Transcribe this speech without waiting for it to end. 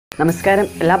നമസ്കാരം,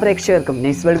 എല്ലാ പ്രേക്ഷകർക്കും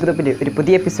നൈസ് വേൾഡ് ഗ്രൂപ്പിൻ്റെ ഒരു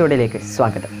പുതിയ എപ്പിസോഡിലേക്ക്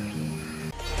സ്വാഗതം.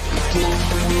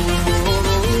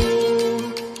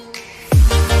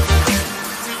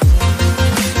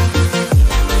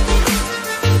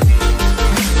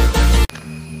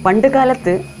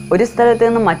 പണ്ടുകാലത്ത് ഒരു സ്ഥലത്ത്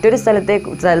നിന്ന് മറ്റൊരു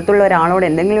സ്ഥലത്തുള്ള ഒരാളോട്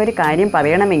എന്തെങ്കിലും ഒരു കാര്യം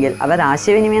പറയണമെങ്കിൽ അവർ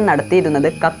ആശയവിനിമയം നടത്തിയിരുന്നത്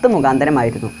കത്ത്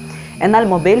മുഖാന്തരമായിരുന്നു. എന്നാൽ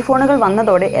മൊബൈൽ ഫോണുകൾ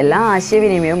വന്നതോടെ എല്ലാ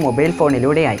ആശയവിനിമയവും മൊബൈൽ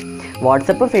ഫോണിലൂടെയായി.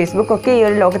 വാട്സപ്പ്, ഫേസ്ബുക്ക് ഒക്കെ ഈ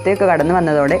ഒരു ലോകത്തേക്ക് കടന്നു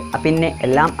വന്നതോടെ പിന്നെ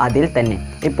എല്ലാം അതിൽ തന്നെ.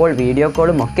 ഇപ്പോൾ വീഡിയോ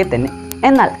കോളും ഒക്കെ തന്നെ.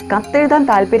 എന്നാൽ കത്തെഴുതാൻ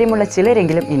താല്പര്യമുള്ള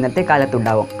ചിലരെങ്കിലും ഇന്നത്തെ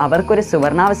കാലത്തുണ്ടാവും. അവർക്കൊരു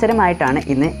സുവർണാവസരമായിട്ടാണ്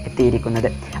ഇന്ന് എത്തിയിരിക്കുന്നത്.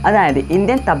 അതായത്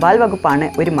ഇന്ത്യൻ തപാൽ വകുപ്പാണ്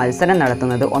ഒരു മത്സരം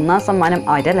നടത്തുന്നത്. ഒന്നാം സമ്മാനം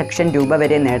 1.5 ലക്ഷം രൂപ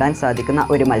വരെ നേടാൻ സാധിക്കുന്ന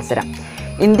ഒരു മത്സരം.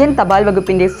 ഇന്ത്യൻ തപാൽ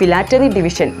വകുപ്പിൻ്റെ ഫിലാറ്ററി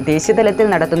ഡിവിഷൻ ദേശീയതലത്തിൽ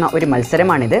നടത്തുന്ന ഒരു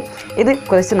മത്സരമാണിത്. ഇത്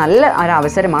കുറച്ച് നല്ല ഒരു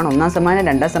അവസരമാണ്. 1-ാം സമ്മാനം,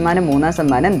 2-ാം സമ്മാനം, 3-ാം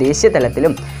സമ്മാനം ദേശീയ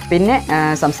തലത്തിലും പിന്നെ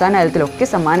സംസ്ഥാന തലത്തിലൊക്കെ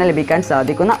സമ്മാനം ലഭിക്കാൻ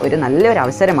സാധിക്കുന്ന ഒരു നല്ലൊരു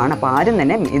അവസരമാണ്. അപ്പോൾ ആരും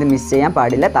തന്നെ ഇത് മിസ് ചെയ്യാൻ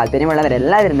പാടില്ല.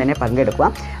 താല്പര്യമുള്ളവരെല്ലാവരും തന്നെ പങ്കെടുക്കുക.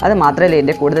 അത് മാത്രമല്ല,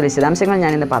 ഇതിൻ്റെ കൂടുതൽ വിശദാംശങ്ങൾ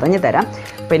ഞാനിന്ന് പറഞ്ഞു തരാം.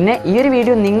 പിന്നെ ഈ ഒരു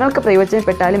വീഡിയോ നിങ്ങൾക്ക്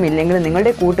പ്രയോജനപ്പെട്ടാലും ഇല്ലെങ്കിലും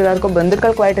നിങ്ങളുടെ കൂട്ടുകാർക്കും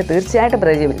ബന്ധുക്കൾക്കുമായിട്ട് തീർച്ചയായിട്ടും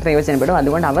പ്രയോജനപ്പെടും.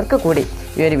 അതുകൊണ്ട് അവർക്ക് കൂടി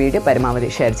ഈ ഒരു വീഡിയോ പരമാവധി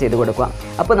ഷെയർ ചെയ്ത് കൊടുക്കുക.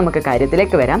 അപ്പോൾ നമുക്ക്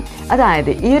കാര്യത്തിലേക്ക് വരാം. അതായത്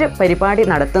ഈ ഒരു പരിപാടി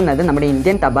നടത്തുന്നത് നമ്മുടെ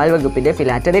ഇന്ത്യൻ തപാൽ വകുപ്പിൻ്റെ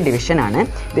ഫിലാറ്ററി ഡിവിഷനാണ്.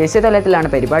 ദേശീയതലത്തിലാണ്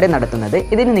പരിപാടി നടത്തുന്നത്.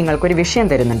 ഇതിന് നിങ്ങൾക്കൊരു വിഷയം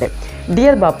തരുന്നുണ്ട്.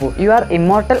 Dear Bapu, you are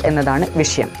immortal എന്നതാണ്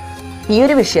വിഷയം. ഈ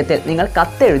ഒരു വിഷയത്തിൽ നിങ്ങൾ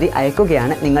കത്തെഴുതി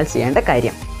അയക്കുകയാണ് നിങ്ങൾ ചെയ്യേണ്ട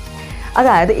കാര്യം.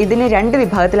 അതായത് ഇതിന് 2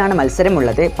 വിഭാഗത്തിലാണ്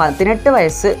മത്സരമുള്ളത്. 18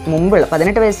 വയസ്സ്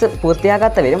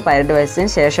പൂർത്തിയാകാത്തവരും 18 വയസ്സിന്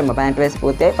ശേഷം 18 വയസ്സ്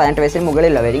പൂർത്തിയായി 18 വയസ്സിന്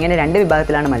മുകളിലുള്ളവർ, ഇങ്ങനെ 2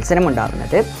 വിഭാഗത്തിലാണ് മത്സരം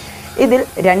ഉണ്ടാകുന്നത്. ഇതിൽ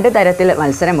 2 തരത്തിൽ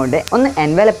മത്സരമുണ്ട്. ഒന്ന്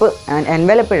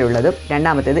എൻവലപ്പിലുള്ളതും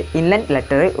രണ്ടാമത്തേത് ഇൻലൻഡ്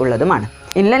ലെറ്ററിൽ ഉള്ളതുമാണ്.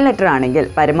 ഇൻലൻഡ് ലെറ്റർ ആണെങ്കിൽ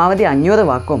പരമാവധി 500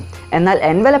 വാക്കും, എന്നാൽ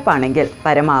എൻവലപ്പ് ആണെങ്കിൽ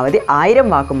പരമാവധി 1000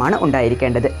 വാക്കുമാണ്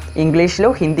ഉണ്ടായിരിക്കേണ്ടത്. ഇംഗ്ലീഷിലോ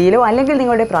ഹിന്ദിയിലോ അല്ലെങ്കിൽ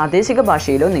നിങ്ങളുടെ പ്രാദേശിക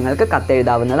ഭാഷയിലോ നിങ്ങൾക്ക്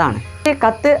കത്തെഴുതാവുന്നതാണ്.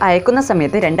 കത്ത് അയക്കുന്ന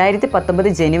സമയത്ത് 2019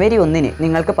 ജനുവരി 1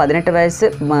 നിങ്ങൾക്ക് 18 വയസ്സ്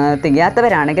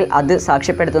തികയാത്തവരാണെങ്കിൽ അത്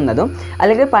സാക്ഷ്യപ്പെടുത്തുന്നതും,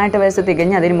 അല്ലെങ്കിൽ 18 വയസ്സ്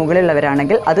തികഞ്ഞ് അതിന്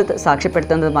മുകളിലുള്ളവരാണെങ്കിൽ അത്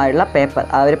സാക്ഷ്യപ്പെടുത്തുന്നതുമായുള്ള പേപ്പർ,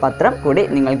 ആ ഒരു പത്രം കൂടി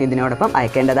നിങ്ങൾക്ക് ഇതിനോടൊപ്പം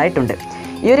അയക്കേണ്ടതായിട്ടുണ്ട്.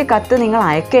 ഈ ഒരു കത്ത് നിങ്ങൾ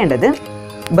അയക്കേണ്ടത്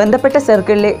ബന്ധപ്പെട്ട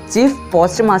സർക്കിളിലെ ചീഫ്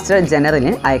പോസ്റ്റ് മാസ്റ്റർ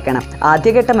ജനറലിന് അയക്കണം.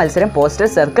 ആദ്യഘട്ട മത്സരം പോസ്റ്റൽ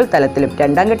സർക്കിൾ തലത്തിലും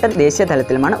 2ാം ഘട്ടം ദേശീയ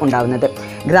തലത്തിലുമാണ് ഉണ്ടാകുന്നത്.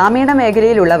 ഗ്രാമീണ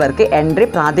മേഖലയിലുള്ളവർക്ക് എൻട്രി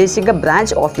പ്രാദേശിക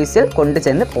ബ്രാഞ്ച് ഓഫീസിൽ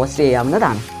കൊണ്ടുചെന്ന് പോസ്റ്റ്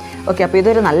ചെയ്യാവുന്നതാണ്. ഓക്കെ, അപ്പോൾ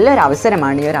ഇതൊരു നല്ലൊരു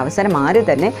അവസരമാണ്. ഈ ഒരു അവസരം ആരും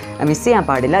തന്നെ മിസ് ചെയ്യാൻ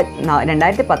പാടില്ല.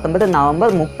 2019 നവംബർ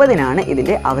 30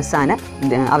 ഇതിൻ്റെ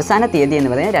അവസാന തീയതി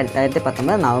എന്ന് പറയുന്നത്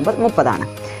 2019 നവംബർ 30.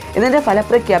 ഇതിൻ്റെ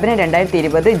ഫലപ്രഖ്യാപനം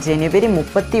 2020 ജനുവരി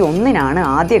 31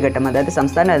 ആദ്യഘട്ടം. അതായത്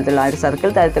സംസ്ഥാന തലത്തിലുള്ള ഒരു സർക്കിൾ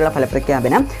തലത്തിലുള്ള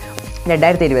ഫലപ്രഖ്യാപനം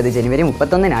 2020 ജനുവരി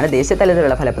 31 ദേശീയ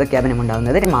തലത്തിലുള്ള ഫലപ്രഖ്യാപനം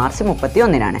ഉണ്ടാകുന്നത് മാർച്ച്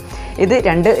 31. ഇത്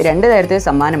രണ്ട് തരത്തിൽ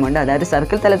സമ്മാനമുണ്ട്. അതായത്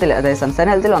സർക്കിൾ തലത്തിൽ, അതായത് സംസ്ഥാന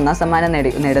തലത്തിൽ 1-ാം സമ്മാനം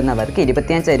നേടുന്നവർക്ക്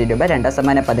 25,000 രൂപ, 2-ാം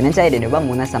സമ്മാനം 15,000 രൂപ,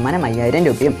 3-ാം സമ്മാനം 5,000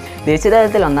 രൂപയും, ദേശീയ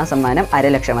തലത്തിൽ 1-ാം സമ്മാനം 1.5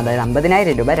 ലക്ഷം, അതായത്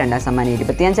 50,000 രൂപ, 2-ാം സമ്മാനം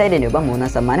 25,000 രൂപ, 3-ാം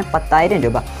സമ്മാനം 10,000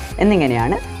 രൂപ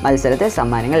എന്നിങ്ങനെയാണ് മത്സരത്തിൽ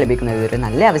സമ്മാനങ്ങൾ ലഭിക്കുന്നത്. ഇതൊരു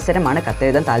നല്ല അവസരമാണ്.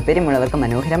 കത്തെഴുതാൻ താല്പര്യമുള്ളവർക്കും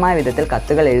മനോഹരമായ വിധത്തിൽ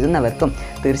കത്തുകൾ എഴുതുന്നവർക്കും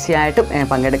തീർച്ചയായിട്ടും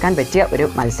പങ്കെടുക്കാൻ പറ്റിയ ഒരു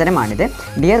മത്സരമാണിത്.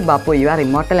 Dear Bapu, you are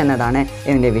immortal എന്നതാണ്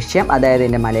ഇതിൻ്റെ വിഷയം. അതായത്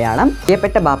ഇതിൻ്റെ മലയാളം,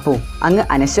 പ്രിയപ്പെട്ട ബാപ്പു, അങ്ങ്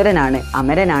അനശ്വരനാണ്,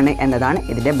 അമരനാണ് എന്നതാണ്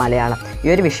ഇതിൻ്റെ മലയാളം. ഈ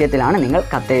ഒരു വിഷയത്തിലാണ് നിങ്ങൾ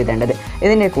കത്തെഴുതേണ്ടത്.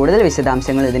 ഇതിൻ്റെ കൂടുതൽ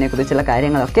വിശദാംശങ്ങൾ, ഇതിനെക്കുറിച്ചുള്ള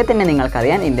കാര്യങ്ങളൊക്കെ തന്നെ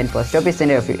നിങ്ങൾക്കറിയാൻ ഇന്ത്യൻ പോസ്റ്റ്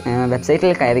ഓഫീസിൻ്റെ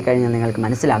വെബ്സൈറ്റിൽ കയറി കഴിഞ്ഞാൽ നിങ്ങൾക്ക്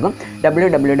മനസ്സിലാകും.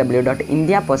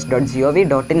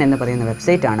 www.indiapost.gov.in എന്ന് പറയുന്ന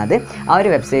വെബ്സൈറ്റാണത്. ആ ഒരു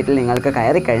വെബ്സൈറ്റിൽ നിങ്ങൾക്ക്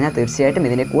കയറി കഴിഞ്ഞാൽ തീർച്ചയായിട്ടും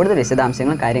ഇതിൻ്റെ കൂടുതൽ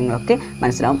വിശദാംശങ്ങളും കാര്യങ്ങളൊക്കെ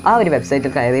മനസ്സിലാവും. ആ ഒരു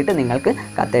വെബ്സൈറ്റിൽ കയറിയിട്ട് നിങ്ങൾക്ക്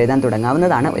കത്തെഴുതാൻ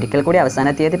തുടങ്ങാവുന്നതാണ്. ഒരിക്കൽ കൂടി അവസാന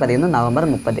തീയതി പറയുന്നു നവംബർ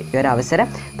 30. ഈ ഒരു അവസരം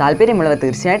താല്പര്യമുള്ളവർ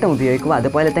തീർച്ചയായിട്ടും ഉപയോഗിക്കുക.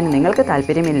 അതുപോലെ തന്നെ നിങ്ങൾക്ക്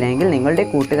താല്പര്യമില്ലെങ്കിൽ നിങ്ങളുടെ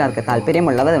കൂട്ടുകാർക്ക്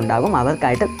താല്പര്യമുള്ളവർ ഉണ്ടാകും,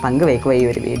 അവർക്കായിട്ട് പങ്കുവയ്ക്കുക ഈ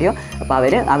ഒരു വീഡിയോ. അപ്പോൾ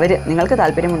അവർ നിങ്ങൾക്ക്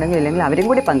താല്പര്യമുണ്ടെങ്കിൽ ഇല്ലെങ്കിൽ അവരും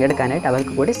കൂടി പങ്കെടുക്കാനായിട്ട്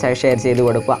അവർക്ക് കൂടി ഷെയർ ചെയ്ത്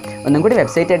കൊടുക്കുക. ഒന്നും കൂടി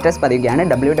വെബ്സൈറ്റ് അഡ്രസ് പറയുകയാണ്.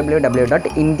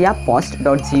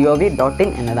 www.indiapost.gov.in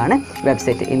എന്നതാണ്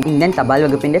വെബ്സൈറ്റ്. ഇന്ത്യൻ തപാൽ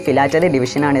വകുപ്പിൻ്റെ ഫിലാറ്ററി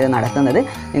ഡിവിഷനാണ് ഇത് നടത്തുന്നത്.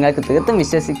 നിങ്ങൾക്ക് തീർത്തും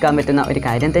വിശ്വസിക്കാൻ പറ്റുന്ന ഒരു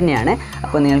കാര്യം തന്നെയാണ്.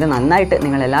 അപ്പോൾ നിങ്ങൾക്ക് നന്നായിട്ട്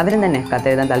നിങ്ങളെല്ലാവരും തന്നെ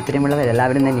കത്തെഴുതാൻ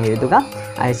താല്പര്യമുള്ളവരെല്ലാവരും തന്നെ എഴുതുക,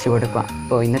 അയച്ചു കൊടുക്കുക.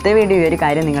 അപ്പോൾ ഇന്നത്തെ വീഡിയോ ഈ ഒരു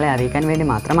കാര്യം നിങ്ങളെ അറിയിക്കാൻ വേണ്ടി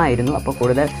മാത്രമായിരുന്നു. അപ്പോൾ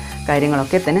കൂടുതൽ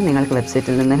കാര്യങ്ങളൊക്കെ തന്നെ നിങ്ങൾക്ക്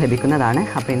വെബ്സൈറ്റിൽ നിന്ന് ലഭിക്കുന്നതാണ്.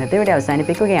 അപ്പോൾ ഇന്നത്തെ വീഡിയോ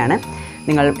അവസാനിപ്പിക്കുകയാണ്.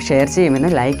 നിങ്ങൾ ഷെയർ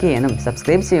ചെയ്യുമെന്നും ലൈക്ക് ചെയ്യുമെന്നും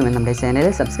സബ്സ്ക്രൈബ് ചെയ്യുമെന്നും നമ്മുടെ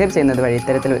ചാനലിൽ സബ്സ്ക്രൈബ് ചെയ്യുന്നത് വഴി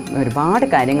ഇത്തരത്തിൽ ഒരുപാട്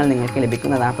കാര്യങ്ങൾ നിങ്ങൾക്ക്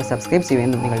ലഭിക്കുന്നതാണ്. അപ്പോൾ സബ്സ്ക്രൈബ്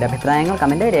ചെയ്യുമെന്നും നിങ്ങളുടെ അഭിപ്രായങ്ങൾ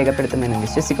കമൻറ്റായി രേഖപ്പെടുത്തുമെന്നും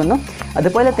വിശ്വസിക്കുന്നു.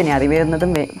 അതുപോലെ തന്നെ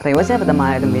അറിവേറുന്നതും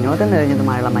പ്രയോജനപ്രദമായതും വിനോദം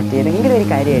നിറഞ്ഞതുമായുള്ള മറ്റേതെങ്കിലും ഒരു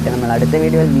കാര്യമായിട്ട് നമ്മൾ അടുത്ത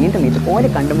വീഡിയോയിൽ വീണ്ടും ഇതുപോലെ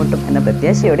കണ്ടുമുട്ടും എന്ന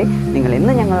പ്രത്യാശയോടെ നിങ്ങൾ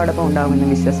എന്നും ഞങ്ങളോടൊപ്പം ഉണ്ടാകുമെന്ന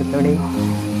വിശ്വാസത്തോടെ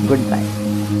ഗുഡ് ബൈ.